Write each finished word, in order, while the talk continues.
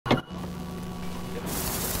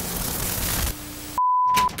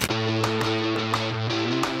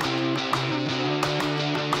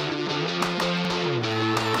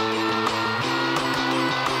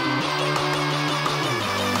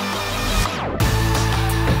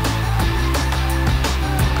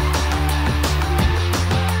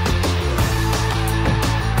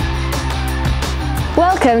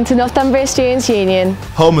Welcome to Northumbria Students' Union.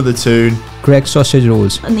 Home of the tune, Greg's sausage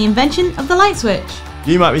rolls, and the invention of the light switch.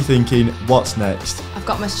 You might be thinking, what's next? I've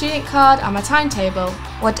got my student card and my timetable.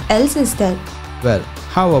 What else is there? well,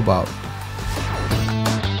 how about?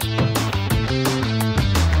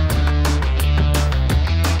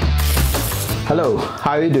 Hello,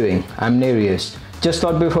 how are you doing? I'm Nereus. Just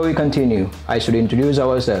thought before we continue, I should introduce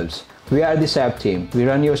ourselves. We are the SAP team. We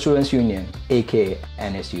run your Students' Union, aka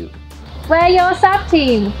NSU. We're your SAP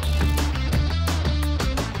team.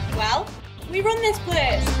 Well, we run this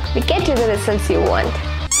place. We get you the results you want.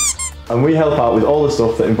 And we help out with all the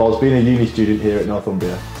stuff that involves being a uni student here at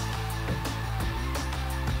Northumbria.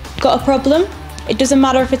 Got a problem? It doesn't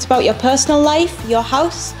matter if it's about your personal life, your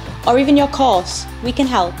house, or even your course. We can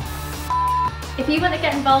help. If you want to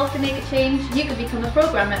get involved and make a change, you can become a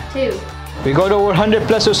programmer too. We got over 100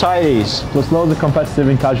 plus societies. Plus loads of competitive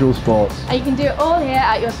and casual sports. And you can do it all here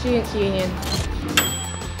at your Students' Union.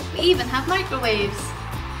 We even have microwaves.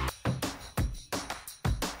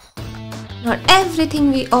 Not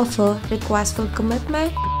everything we offer requires full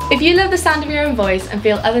commitment. If you love the sound of your own voice and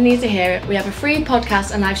feel others need to hear it, we have a free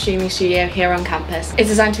podcast and live streaming studio here on campus. It's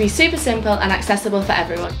designed to be super simple and accessible for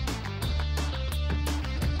everyone.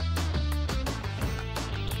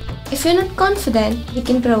 If you're not confident, we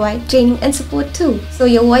can provide training and support too, so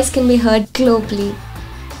your voice can be heard globally.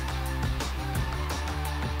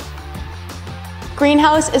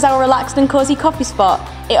 Greenhouse is our relaxed and cozy coffee spot.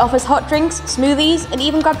 It offers hot drinks, smoothies, and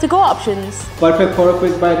even grab-to-go options. Perfect for a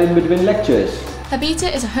quick bite in between lectures. Habita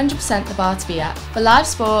is 100% the bar to be at, for live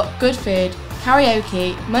sport, good food,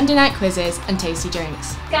 karaoke, Monday night quizzes and tasty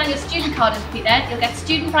drinks. Scan your student card and complete that, you'll get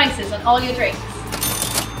student prices on all your drinks.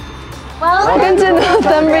 Welcome to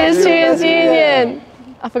Northumbria Students' Union!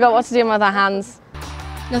 I forgot what to do with our hands.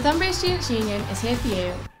 Northumbria Students' Union is here for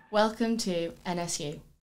you. Welcome to NSU.